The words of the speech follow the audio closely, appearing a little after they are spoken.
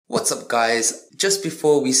What's up, guys? Just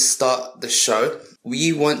before we start the show,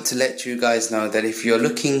 we want to let you guys know that if you're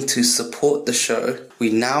looking to support the show,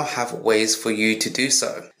 we now have ways for you to do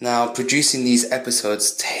so. Now, producing these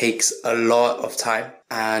episodes takes a lot of time,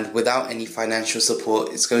 and without any financial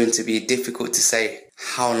support, it's going to be difficult to say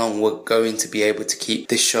how long we're going to be able to keep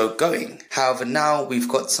this show going. However, now we've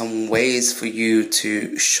got some ways for you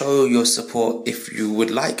to show your support if you would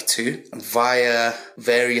like to via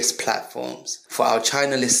various platforms. For our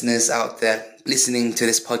China listeners out there listening to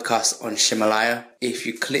this podcast on Himalaya, if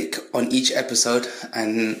you click on each episode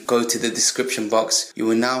and go to the description box, you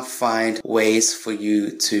will now find ways for you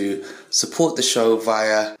to support the show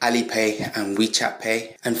via Alipay and WeChat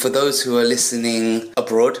Pay. And for those who are listening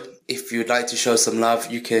abroad, if you'd like to show some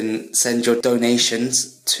love, you can send your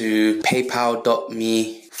donations to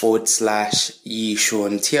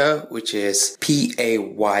paypal.me/yishuantiao, which is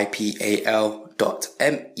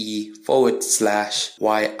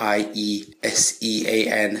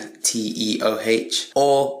paypal.me/YIESEANTEOH,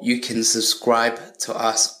 or you can subscribe to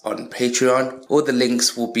us on Patreon. All the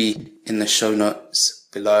links will be in the show notes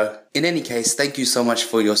below. In any case, thank you so much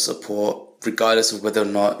for your support. Regardless of whether or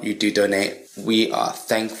not you do donate, we are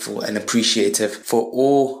thankful and appreciative for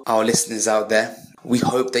all our listeners out there. We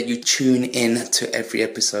hope that you tune in to every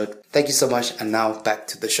episode. Thank you so much, and now back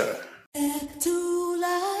to the show. Back to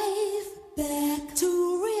life, back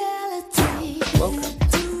to reality. Welcome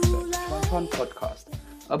to the Chuan-Chuan podcast,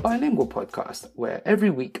 a bilingual podcast where every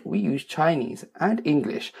week we use Chinese and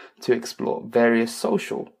English to explore various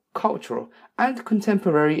social, cultural, and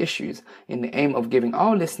contemporary issues in the aim of giving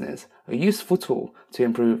our listeners a useful tool to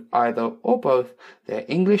improve either or both their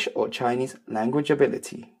English or Chinese language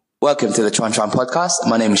ability. Welcome to the Chuan-Chuan podcast.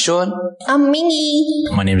 My name is Sean. I'm Minnie.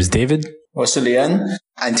 My name is David. 我是李恩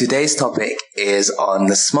And today's topic is on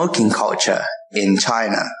the smoking culture in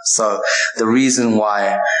China. So the reason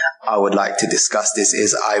why I would like to discuss this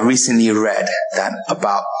is I recently read that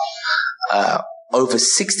about over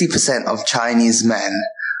 60% of Chinese men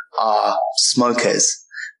are smokers,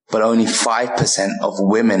 but only 5% of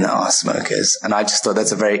women are smokers. And I just thought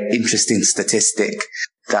that's a very interesting statistic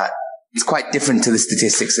that it's quite different to the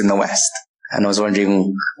statistics in the West. And I was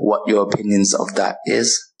wondering what your opinions of that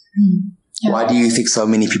is. Yeah. Why do you think so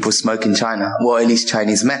many people smoke in China? Well, at least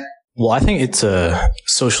Chinese men. Well, I think it's a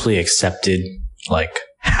socially accepted,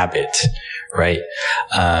 habit, right?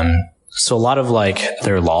 So a lot of,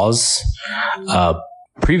 their laws,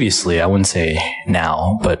 previously, I wouldn't say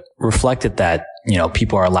now, but reflected that,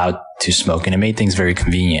 people are allowed to smoke, and it made things very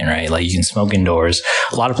convenient, right? Like, you can smoke indoors.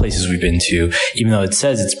 A lot of places we've been to, even though it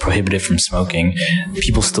says it's prohibited from smoking,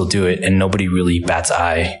 people still do it, and nobody really bats an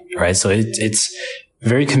eye, right? So it's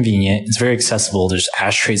very convenient. It's very accessible. There's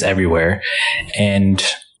ashtrays everywhere. And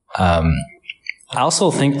I also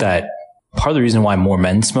think that part of the reason why more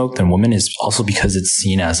men smoke than women is also because it's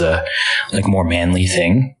seen as a more manly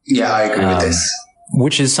thing. Yeah, I agree with this.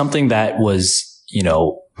 Which is something that was,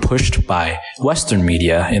 pushed by Western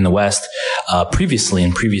media in the West, previously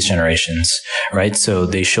in previous generations, right? So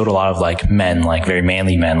they showed a lot of men, very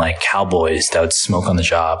manly men, like cowboys that would smoke on the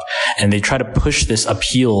job. And they try to push this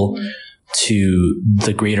appeal to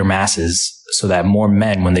the greater masses so that more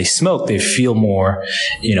men, when they smoke, they feel more,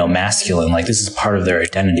 masculine. Like, this is part of their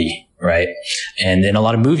identity, right? And in a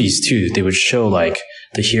lot of movies too, they would show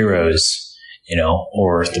the heroes,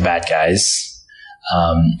 or the bad guys,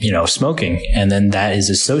 smoking. And then that is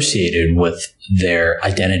associated with their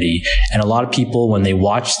identity. And a lot of people, when they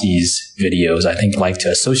watch these videos, I think like to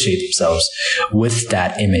associate themselves with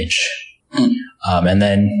that image. And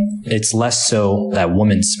then it's less so that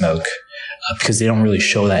women smoke, because they don't really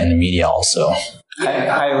show that in the media also.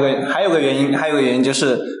 还有个原因就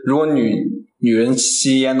是，如果女人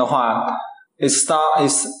吸烟的话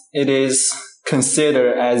it is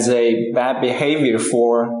considered as a bad behavior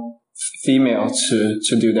for female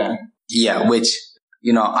to do that. Yeah, which,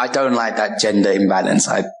 I don't like that gender imbalance.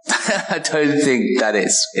 I don't think that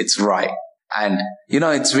it's right. And,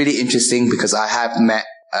 it's really interesting because I have met,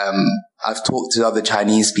 I've talked to other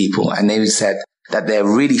Chinese people, and they've said that they're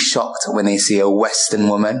really shocked when they see a Western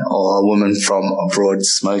woman or a woman from abroad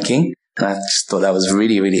smoking. And I just thought that was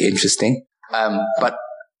really, really interesting. But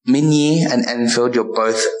Minyi and Enfield, you're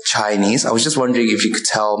both Chinese. I was just wondering if you could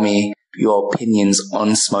tell me your opinions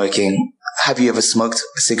on smoking. Have you ever smoked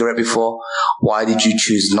a cigarette before? Why did you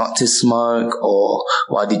choose not to smoke? Or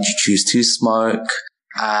why did you choose to smoke?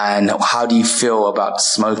 And how do you feel about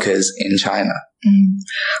smokers in China?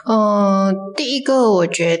 第一个我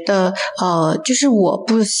觉得就是我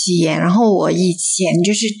不吸烟，然后我以前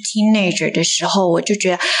就是 teenager 的时候，我就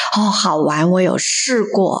觉得好玩，我有试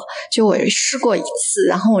过，就我有试过一次，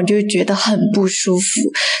然后我就觉得很不舒服，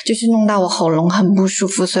就是弄到我喉咙很不舒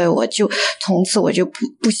服，所以我就从此我就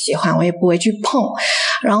不喜欢，我也不会去碰。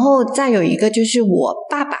然后再有一个就是我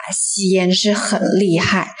爸爸吸烟是很厉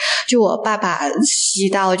害，就我爸爸吸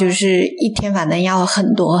到就是一天反正要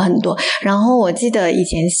很多很多。然后我记得以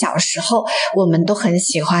前小时候我们都很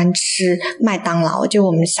喜欢吃麦当劳，就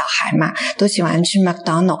我们小孩嘛都喜欢吃麦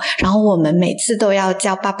当劳，然后我们每次都要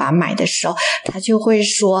叫爸爸买的时候，他就会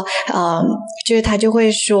说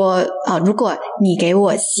如果你给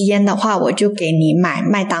我吸烟的话，我就给你买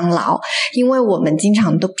麦当劳，因为我们经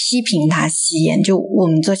常都批评他吸烟，就我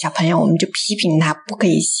们做小朋友我们就批评他不可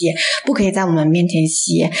以吸烟，不可以在我们面前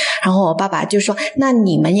吸烟，然后我爸爸就说那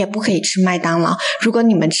你们也不可以吃麦当劳，如果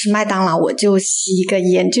你们吃麦当劳我就吸一个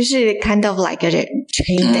烟，就是 kind of like a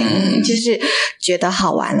trading，就是觉得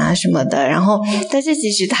好玩啊什么的，然后但是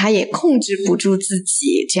其实他也控制不住自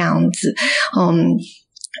己这样子。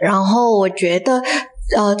然后我觉得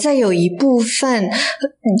再有一部分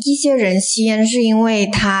一些人吸烟是因为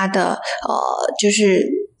他的就是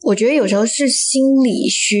我觉得有时候是心理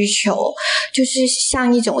需求，就是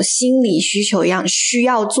像一种心理需求一样需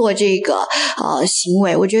要做这个行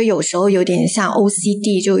为，我觉得有时候有点像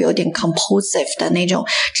OCD， 就有点 compulsive 的那种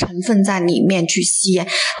成分在里面去吸烟。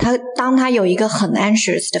当他有一个很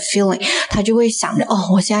anxious 的 feeling， 他就会想着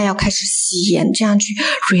我现在要开始吸烟，这样去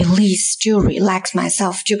release 就 relax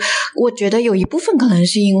myself， 就我觉得有一部分可能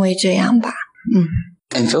是因为这样吧。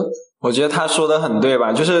Angel？ 我觉得他说的很对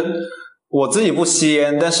吧，就是我自己不吸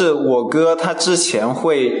烟，但是我哥他之前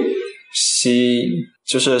会吸，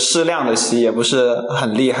就是适量的吸，也不是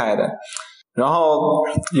很厉害的。然后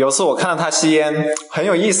有次我看到他吸烟很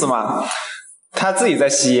有意思嘛，他自己在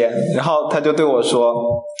吸烟，然后他就对我说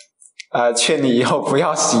劝你以后不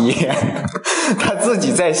要吸烟他自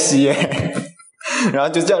己在吸烟然后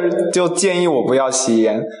就建议我不要吸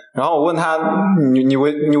烟，然后我问他你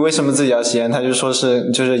为什么自己要吸烟，他就说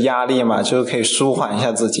就是压力嘛，就是可以舒缓一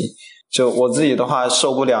下自己。就我自己的话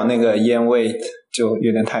受不了那个烟味，就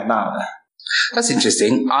有点太大了。That's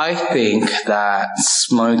interesting. I think that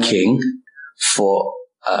smoking for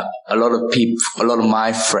a lot of people, a lot of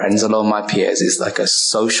my friends, a lot of my peers is like a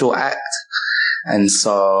social act. And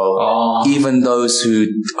so even those who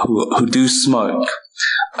do smoke,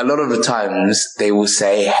 a lot of the times they will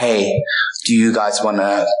say, hey, do you guys want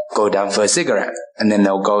to go down for a cigarette? And then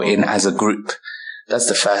they'll go in as a group. That's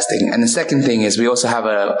the first thing. And the second thing is we also have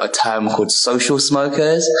a term called social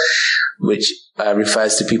smokers, which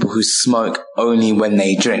refers to people who smoke only when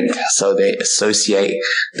they drink. So they associate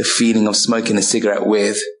the feeling of smoking a cigarette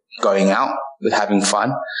with going out, with having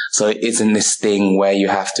fun. So it isn't this thing where you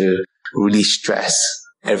have to release stress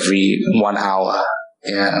every 1 hour,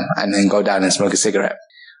 and then go down and smoke a cigarette.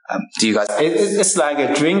 Do you guys? It's like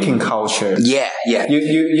a drinking culture. Yeah.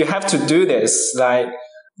 You have to do this. Like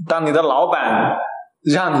当你的老板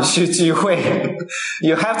让你去聚会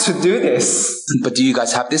you have to do this. But do you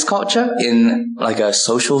guys have this culture in like a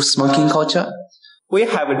social smoking culture? We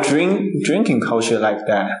have a drinking culture like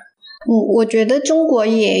that. 我觉得中国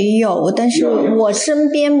也有，但是我身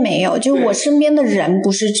边没有，就我身边的人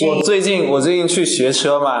不是这样。我最近去学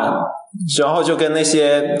车嘛，然后就跟那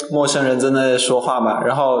些陌生人在那说话嘛，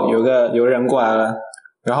然后有人过来了，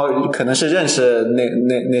然后可能是认识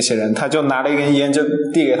那些人，他就拿了一根烟就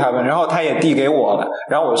递给他们，然后他也递给我了，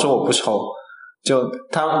然后我说我不抽，就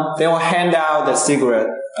they will hand out the cigarette.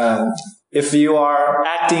 If you are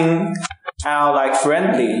acting out like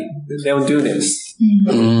friendly, they will do this.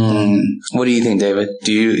 What do you think, David?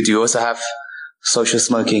 Do you also have social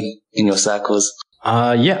smoking in your circles?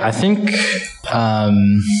 Yeah, I think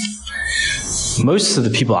most of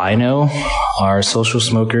the people I know are social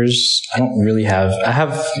smokers. I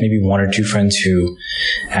have maybe one or two friends who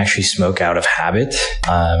actually smoke out of habit.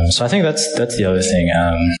 So I think that's the other thing.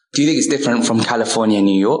 Do you think it's different from California and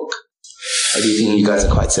New York? Or do you think you guys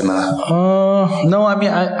are quite similar? No, I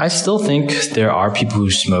mean, I still think there are people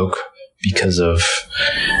who smoke because of,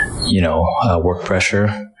 work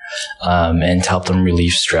pressure. And to help them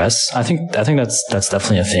relieve stress. I think that's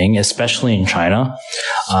definitely a thing, especially in China,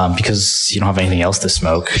 because you don't have anything else to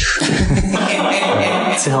smoke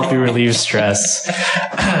to help you relieve stress.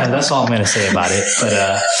 That's all I'm going to say about it.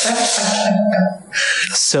 But,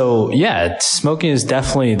 so yeah, smoking is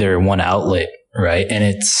definitely their one outlet, right? And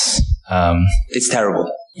it's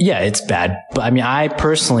terrible. Yeah, it's bad. But I mean, I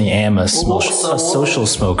personally am a social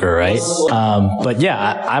smoker, right? But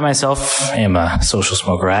yeah, I myself am a social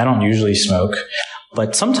smoker. I don't usually smoke.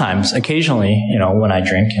 But sometimes, occasionally, when I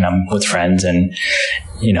drink and I'm with friends and,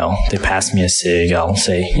 they pass me a cig, I'll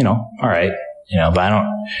say, all right, but I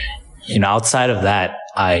don't, outside of that,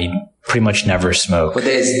 I pretty much never smoke. But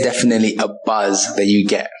there's definitely a buzz that you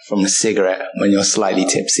get from a cigarette when you're slightly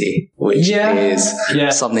tipsy, which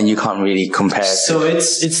is something you can't really compare. So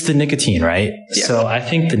it's the nicotine, right? Yeah. So I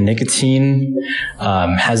think the nicotine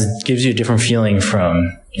gives you a different feeling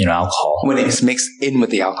from alcohol when it's mixed in with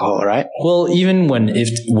the alcohol, right? Well, even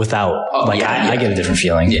without, I get a different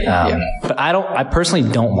feeling. But I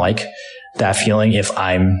personally don't like that feeling if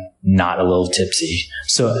I'm not a little tipsy.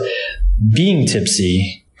 So being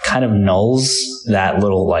tipsy kind of nulls that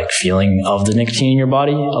little like feeling of the nicotine in your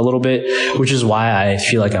body a little bit, which is why I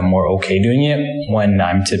feel like I'm more okay doing it when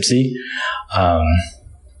I'm tipsy.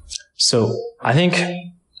 So I think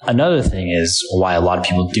another thing is why a lot of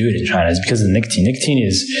people do it in China is because of the nicotine. Nicotine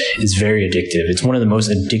is very addictive. It's one of the most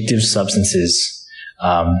addictive substances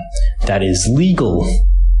that is legal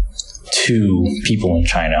to people in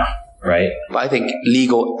China. Right. But I think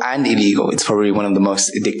legal and illegal, it's probably one of the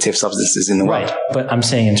most addictive substances in the world. Right. But I'm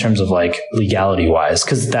saying in terms of like legality wise,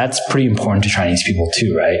 because that's pretty important to Chinese people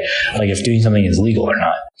too, right? Like if doing something is legal or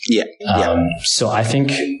not. Yeah. So I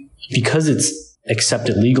think because it's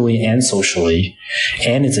accepted legally and socially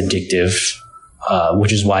and it's addictive,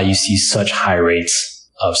 which is why you see such high rates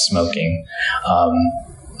of smoking.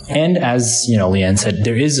 And as, Leanne said,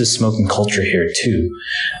 there is a smoking culture here too,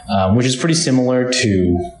 which is pretty similar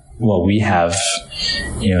to what we have,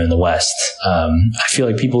 in the West. I feel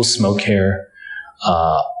like people smoke here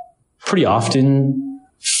pretty often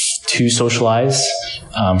to socialize,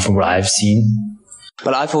 from what I've seen.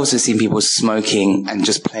 But I've also seen people smoking and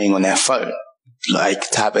just playing on their phone,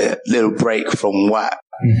 like to have a little break from work.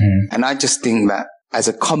 Mm-hmm. And I just think that as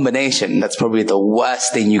a combination, that's probably the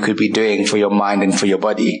worst thing you could be doing for your mind and for your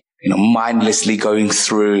body. Mindlessly going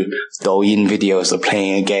through Douyin videos or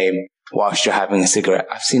playing a game whilst you're having a cigarette.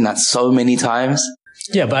 I've seen that so many times.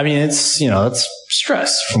 Yeah, but I mean, it's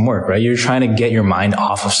stress from work, right? You're trying to get your mind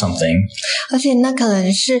off of something. 而且那可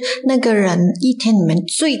能是那个人一天里面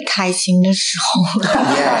最开心的时候。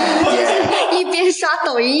Yeah. 一边刷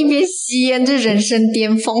抖音一边吸烟，这人生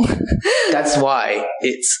巅峰。That's why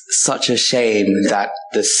it's such a shame that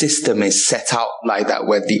the system is set out like that,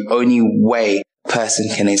 where the only way a person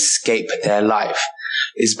can escape their life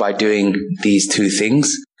is by doing these two things.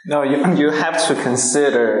 No, you have to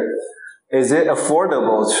consider, is it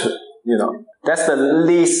affordable to, that's the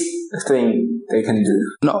least thing they can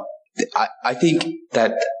do. No, I think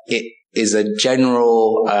that it is a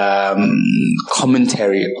general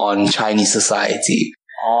commentary on Chinese society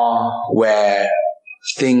where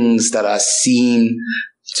things that are seen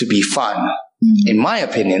to be fun, in my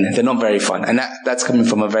opinion, they're not very fun. And that's coming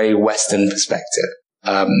from a very Western perspective.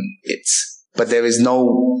 But there is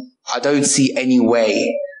I don't see any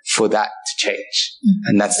way for that to change.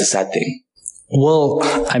 And that's the sad thing. Well,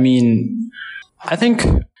 I mean, I think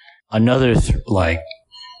another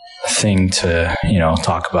thing to,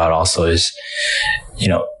 talk about also is,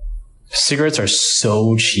 cigarettes are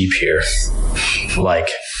so cheap here. Like,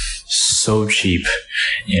 so cheap.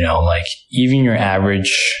 Even your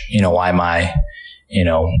average, YMI,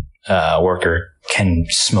 worker can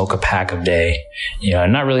smoke a pack a day,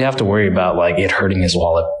 and not really have to worry about it hurting his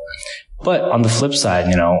wallet. But on the flip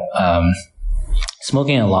side,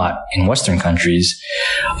 smoking a lot in Western countries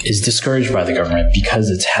is discouraged by the government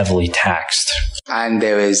because it's heavily taxed. And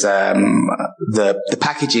there is the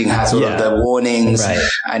packaging has all of the warnings, right.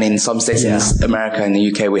 And in some states in America and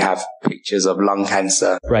the UK we have pictures of lung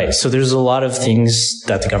cancer. Right. So there's a lot of things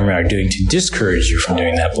that the government are doing to discourage you from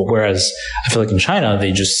doing that. But whereas I feel like in China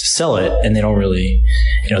they just sell it and they don't really,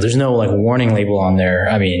 there's no warning label on there.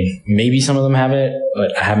 I mean, maybe some of them have it,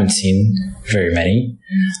 but I haven't seen very many.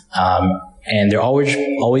 And they're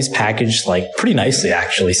always packaged pretty nicely,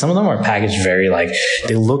 actually. Some of them are packaged very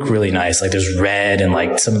they look really nice. There's red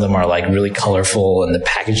and some of them are really colorful, and the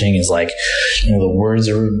packaging is the words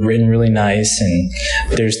are written really nice, and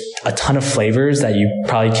there's a ton of flavors that you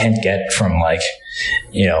probably can't get from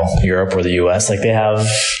Europe or the US. They have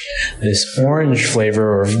this orange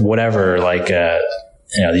flavor or whatever,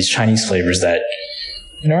 these Chinese flavors that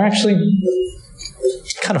are actually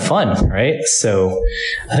kind of fun, right? So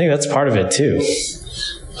I think that's part of it too.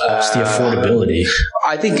 Just the affordability.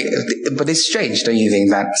 I think, but it's strange, don't you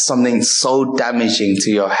think, that something so damaging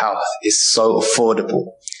to your health is so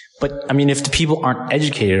affordable? But I mean, if the people aren't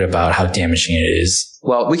educated about how damaging it is.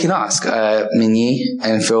 Well, we can ask Minyi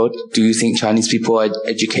and Phil, do you think Chinese people are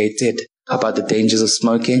educated about the dangers of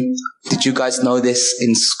smoking? Did you guys know this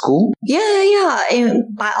in school? Yeah.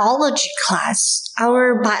 In biology class,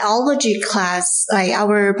 our biology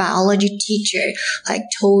teacher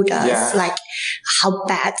told us how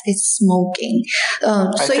bad is smoking.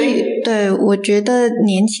 所以对我觉得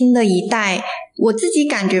年轻的一代。我自己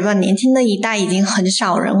感觉吧，年轻的一代已经很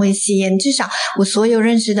少人会吸烟，至少我所有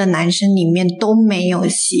认识的男生里面都没有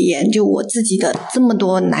吸烟，就我自己的这么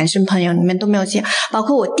多男生朋友里面都没有吸烟，包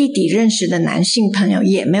括我弟弟认识的男性朋友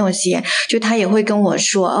也没有吸烟，就他也会跟我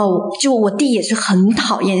说就我弟也是很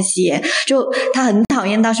讨厌吸烟，就他很讨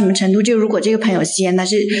厌到什么程度，就如果这个朋友吸烟，他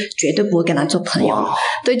是绝对不会跟他做朋友，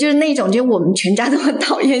对，就是那种就我们全家都很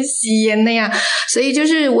讨厌吸烟那样，所以就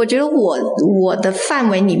是我觉得我的范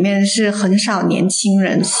围里面是很少年轻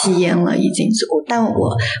人吸烟了已经，但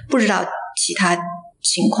我不知道其他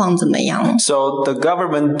情况怎么样。 So the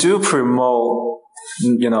government do promote,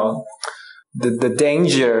 the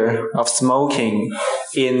danger of smoking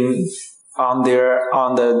on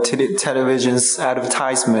the television's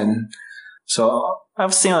advertisement. So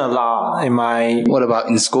I've seen a lot in my... What about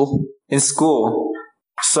in school? In school.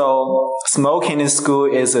 So smoking in school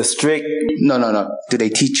is a strict... No. Do they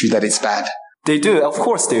teach you that it's bad? They do, of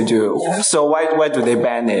course they do. So why do they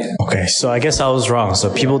ban it? Okay, so I guess I was wrong.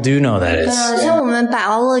 So people do know that it's... 像我们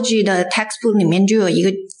biology 的 textbook 里面就有一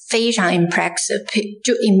个非常 impressive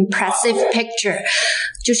picture，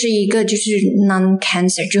 就是一个就是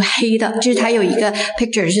non-cancer 就黑的，就是它有一个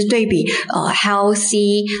picture 是对比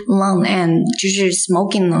healthy lung and 就是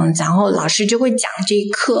smoking lung， 然后老师就会讲这一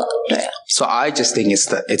课，对。So I just think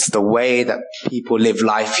it's the way that people live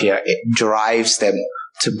life here. It drives them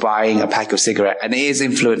to buying a pack of cigarette, and it is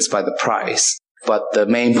influenced by the price. But the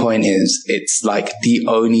main point is it's like the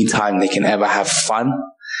only time they can ever have fun.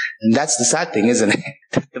 And that's the sad thing, isn't it?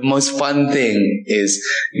 The most fun thing is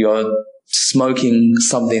you're smoking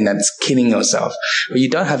something that's killing yourself, but you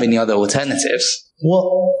don't have any other alternatives.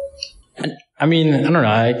 Well, I mean, I don't know.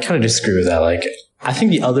 I kind of disagree with that. Like, I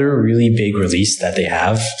think the other really big release that they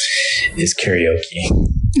have is karaoke.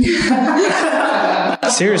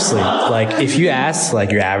 Seriously, like if you ask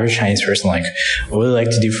like your average Chinese person, like what do they like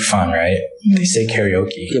to do for fun, right? They say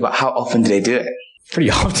karaoke. Yeah, but how often do they do it? Pretty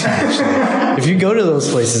often, actually. If you go to those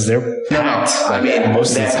places, they're packed. I mean,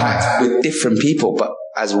 most of the time with different people, but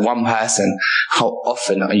as one person, how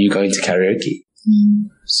often are you going to karaoke?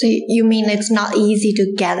 So you mean it's not easy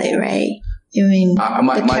to get it, right? You mean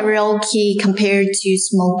the karaoke compared to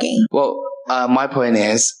smoking? Well, my point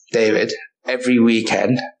is, David, every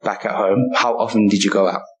weekend back at home, how often did you go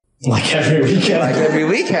out? Like every weekend. Like every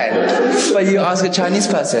weekend. But you ask a Chinese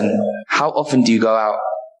person, how often do you go out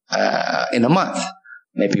in a month?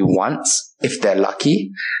 Maybe once, if they're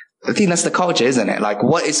lucky. I think that's the culture, isn't it? Like,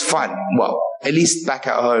 what is fun? Well, at least back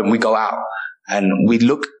at home, we go out and we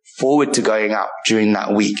look forward to going out during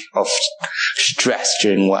that week of stress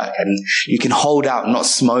during work. And you can hold out not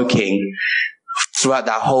smoking throughout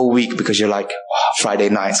that whole week because you're like, Friday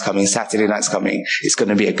night's coming, Saturday night's coming. It's going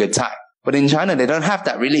to be a good time. But in China, they don't have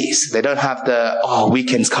that release. They don't have the,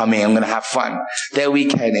 weekend's coming, I'm going to have fun. Their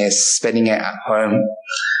weekend is spending it at home,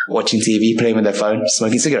 watching TV, playing with their phone,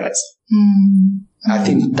 smoking cigarettes. I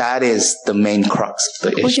think that is the main crux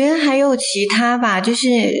of the issue. 我觉得还有其他吧，就是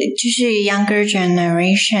younger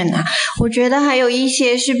generation 啊，我觉得还有一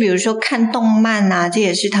些是比如说看动漫啊，这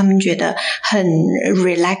也是他们觉得很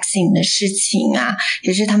relaxing 的事情啊，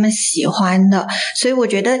也是他们喜欢的，所以我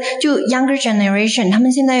觉得就 younger generation 他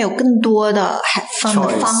们现在有更多的 have fun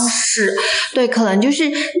的方式，对，可能就是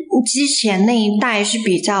之前那一代是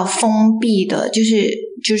比较封闭的，就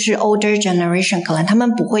是 older generation 可能他们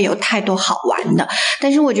不会有太多好玩的，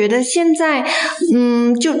但是我觉得现在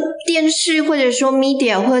就电视或者说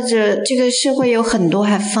media 或者这个社会有很多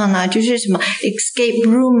have fun 啊，就是什么 escape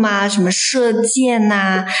room 啊，什么射箭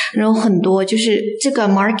啊，然后很多就是这个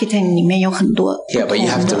marketing 里面有很多。 Yeah, but you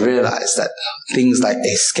have to realize that things like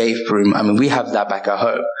escape room, I mean, we have that back at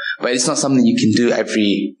home, but it's not something you can do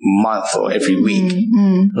every month or every week.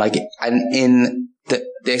 Like, and in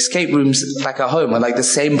the escape rooms back at home are like the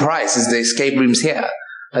same price as the escape rooms here.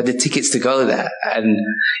 Like the tickets to go there. And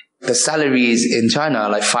the salaries in China are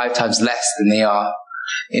like 5 times less than they are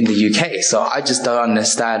in the UK. So I just don't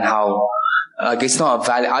understand how, like, it's not a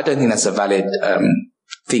valid, I don't think that's a valid,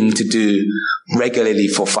 thing to do regularly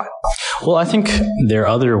for fun. Well, I think their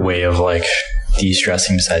other way of like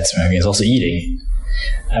de-stressing besides smoking is also eating.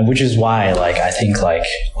 Which is why, like, I think like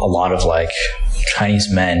a lot of like Chinese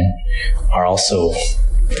men are also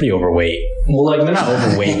pretty overweight. Well, like they're not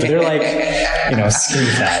overweight, but they're like, skinny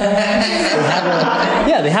fat.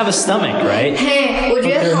 They have a stomach, right? Hey, 我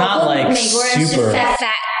觉得they're 好 not 多 like 美国人是 super fat。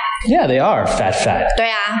Yeah, they are fat. 对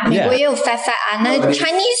啊，美国也有 fat 啊，那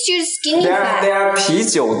Chinese 就是 skinny fat。they are 啤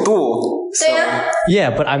酒肚。对啊。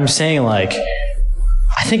Yeah, but I'm saying like,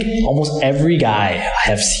 I think almost every guy I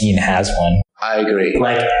have seen has one. I agree.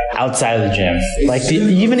 Like outside of the gym, like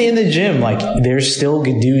even in the gym, like there's still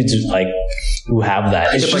good dudes like who have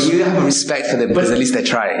that. But you have a respect for them because at least they're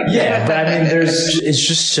trying. Yeah, but I mean, it's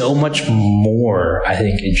just so much more. I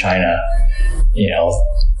think in China, you know.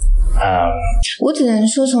 我只能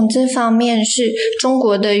说，从这方面是中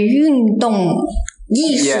国的运动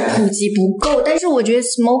意识普及不够，但是我觉得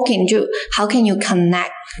smoking 就 how can you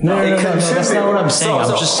connect? No, that's not what I'm saying.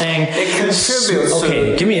 I'm just saying it contributes.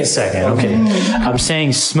 Okay, give me a second. Okay, I'm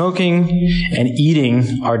saying smoking and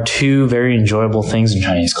eating are two very enjoyable things in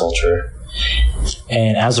Chinese culture,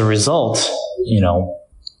 and as a result, you know,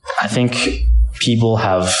 I think people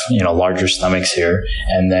have larger stomachs here,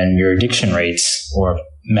 and then your addiction rates or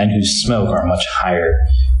men who smoke are much higher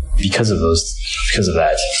because of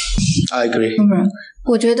that. I agree.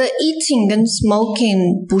 我觉得 eating 跟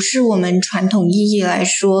smoking 不是我们传统意义来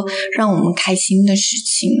说让我们开心的事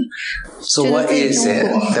情。So what is it?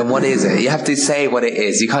 Then what is it? You have to say what it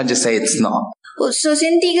is. You can't just say it's not. 我首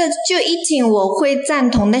先第一个就 eating 我会赞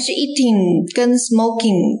同，但是 eating 跟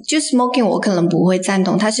smoking 就 smoking 我可能不会赞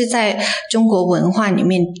同，它是在中国文化里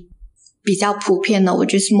面比较普遍的，我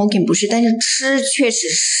觉得 smoking 不是，但是吃确实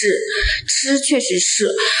是。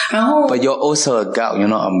然后 But you're also a girl. You're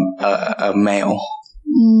not a male.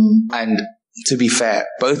 And to be fair,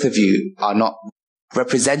 both of you are not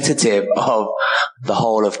representative of the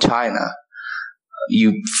whole of China.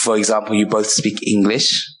 For example, you both speak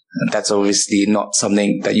English. That's obviously not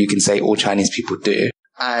something that you can say all Chinese people do.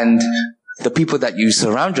 And the people that you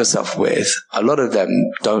surround yourself with, a lot of them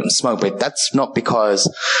don't smoke, but that's not because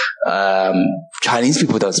Chinese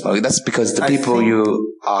people don't smoke. That's because the people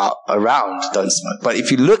you are around don't smoke. But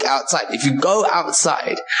if you look outside, if you go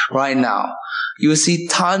outside right now, you will see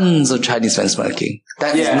tons of Chinese men smoking.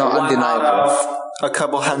 That is not undeniable. A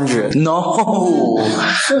couple hundred. No.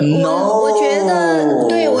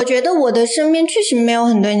 我觉得我的身边确实没有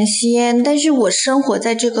很多人吸烟，但是我生活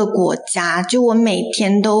在这个国家，就我每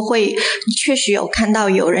天都会确实有看到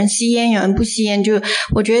有人吸烟，有人不吸烟，就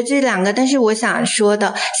我觉得这两个，但是我想说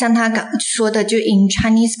的，像他刚说的，就 in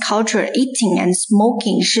Chinese culture, eating and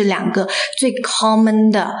smoking 是两个最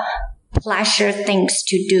common 的pleasure things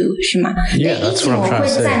to do 是吗？ Yeah, that's what I'm trying to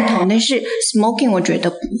say. 我会赞同，但是 smoking 我觉得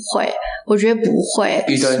不会，我觉得不会。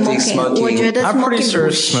You don't think smoking? 我觉得 I'm pretty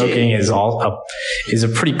sure smoking is a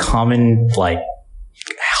pretty common like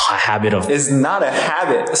habit of. It's not a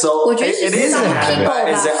habit. So 我觉得 it is a habit.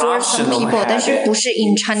 It's an for some optional people, 但是 habit. 不是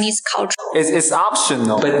in Chinese culture. It's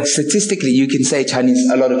optional. But statistically, you can say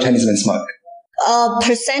a lot of Chinese men smoke.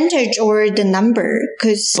 Percentage or the number,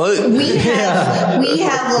 because we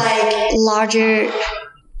have like larger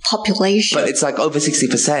population. But it's like over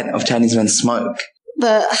 60% of Chinese men smoke.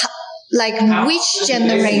 But like which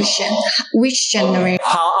generation?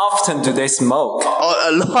 How often do they smoke? Oh,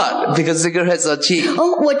 a lot, because cigarettes are cheap.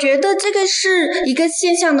 我觉得这个是一个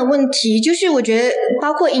现象的问题，就是我觉得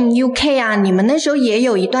包括 in UK 啊，你们那时候也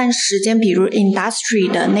有一段时间，比如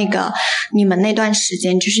industry 的那个，你们那段时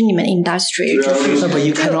间就是你们 industry 就是 No, but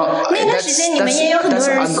you cannot. 那段时间你们也有很多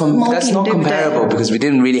人 That's not 对不对？ comparable because we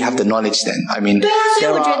didn't really have the knowledge then. I mean, 对啊，所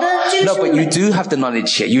以我觉得就是 no, but you do have the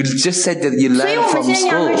knowledge here. You just said that you 所以 learned 我们 from 现在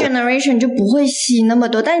younger school. generation 就不会吸那么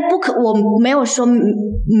多，但是我没有说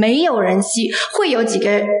没有人吸，会有几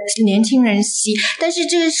个年轻人吸，但是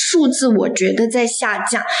这个数字我觉得在下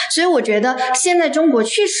降，所以我觉得现在中国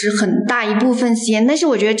确实很大一部分吸烟，但是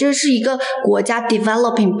我觉得这是一个国家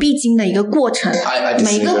developing 必经的一个过程，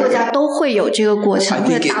每个国家都会有这个过程，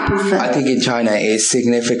或者大部分。I think in China it's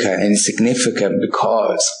significant, and it's significant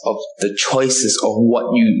because of the choices of what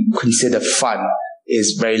you consider fun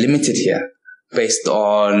is very limited here, based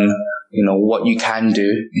on what you can do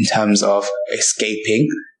in terms of escaping,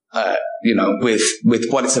 with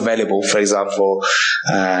what is available. For example,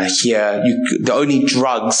 here the only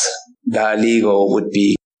drugs that are legal would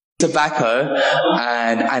be tobacco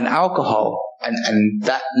and alcohol, and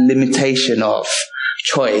that limitation of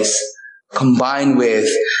choice combined with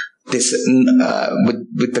this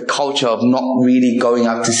with the culture of not really going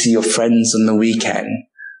out to see your friends on the weekend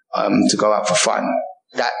to go out for fun,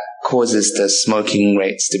 that causes the smoking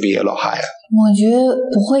rates to be a lot higher. 我觉得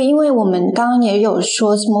不会，因为我们刚刚也有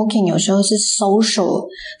说 smoking 有时候是 social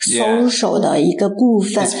的一个部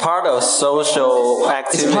分。 It's part of social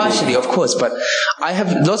activity. It's partially, of course, but I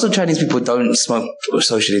have lots of Chinese people don't smoke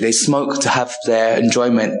socially. They smoke to have their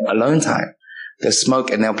enjoyment alone time. They'll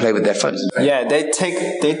smoke and they'll play with their phones. Yeah, they take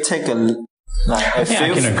a Like Yeah, I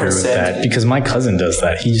can agree with that because my cousin does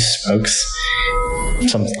that. He smokes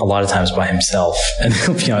a lot of times by himself, and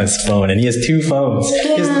he'll be on his phone, and he has 2 phones.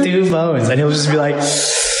 He has 2 phones, and he'll just be like,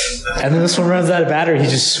 and then this one runs out of battery. He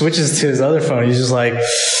just switches to his other phone. He's just like,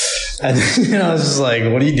 and I was just like,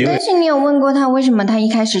 what are you doing? 但是你有问过他为什么他一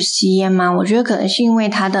开始吸烟吗？我觉得可能是因为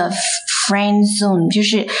他的 friend zone 就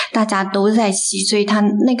是大家都在吸，所以他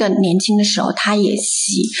那个年轻的时候他也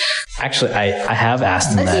吸。Actually, I have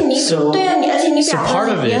asked him 而且 that. 你 So, 对啊，而且你 so 表 part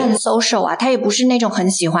哥 of 也 it, 很 social 啊，他也不是那种很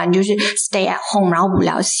喜欢就是 stay at home 然后无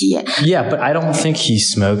聊吸烟。yeah, but I don't think he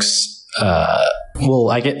smokes.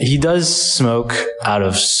 Well, he does smoke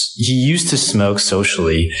he used to smoke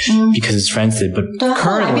socially because his friends did, but 对，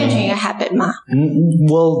后来变成一 currently, 个 habit 嘛。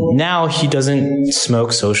well, now he doesn't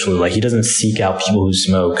smoke socially. Like he doesn't seek out people who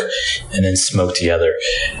smoke and then smoke together.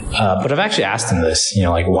 But I've actually asked him this,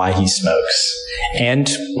 like why he smokes.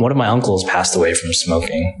 And one of my uncles passed away from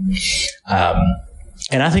smoking.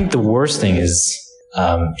 And I think the worst thing is,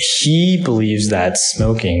 he believes that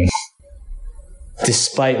smoking,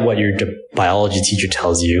 despite what your biology teacher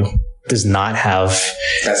tells you, does not have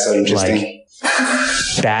That's so interesting.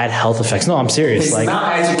 bad health effects. No, I'm serious. He's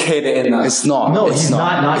not educated enough. It's not. No, It's he's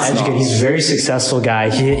not educated. He's a very successful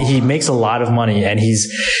guy. He makes a lot of money, and he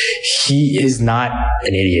is not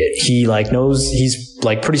an idiot. He knows, he's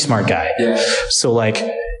pretty smart guy. Yeah. So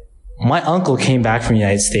my uncle came back from the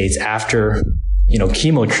United States after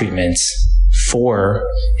chemo treatments for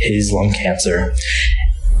his lung cancer.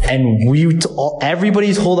 And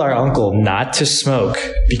everybody told our uncle not to smoke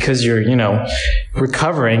because you're,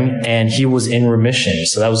 recovering, and he was in remission.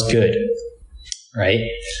 So that was good. Right?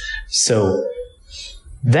 So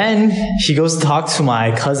then he goes to talk to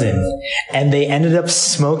my cousin, and they ended up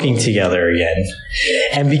smoking together again.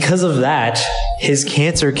 And because of that, his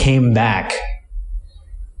cancer came back.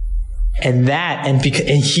 And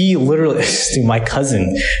he literally, dude, my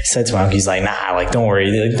cousin said to my uncle, he's like, nah, don't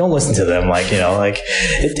worry, don't listen to them. It's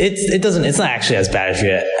not actually as bad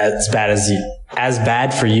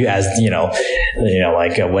for you as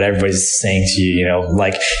what everybody's saying to you,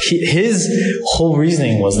 his whole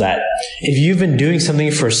reasoning was that if you've been doing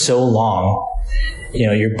something for so long,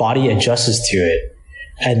 your body adjusts to it.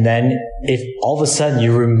 And then if all of a sudden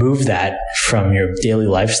you remove that from your daily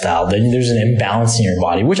lifestyle, then there's an imbalance in your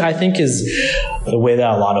body, which I think is the way that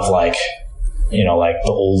a lot of the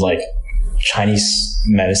old Chinese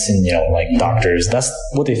medicine, doctors, that's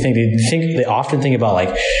what they think. They often think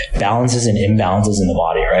about balances and imbalances in the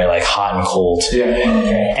body, right? Like hot and cold.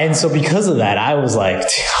 Yeah. And so because of that, I was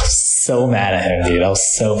so mad at him, dude. I was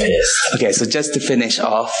so pissed. Okay, so just to finish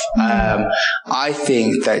off, I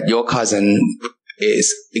think that your cousin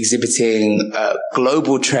is exhibiting a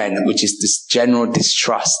global trend, which is this general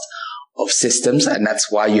distrust of systems, and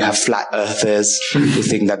that's why you have flat earthers who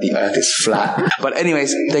think that the earth is flat. But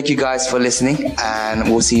anyways, thank you guys for listening, and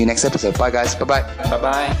we'll see you next episode. Bye guys. Bye-bye.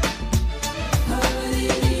 Bye-bye.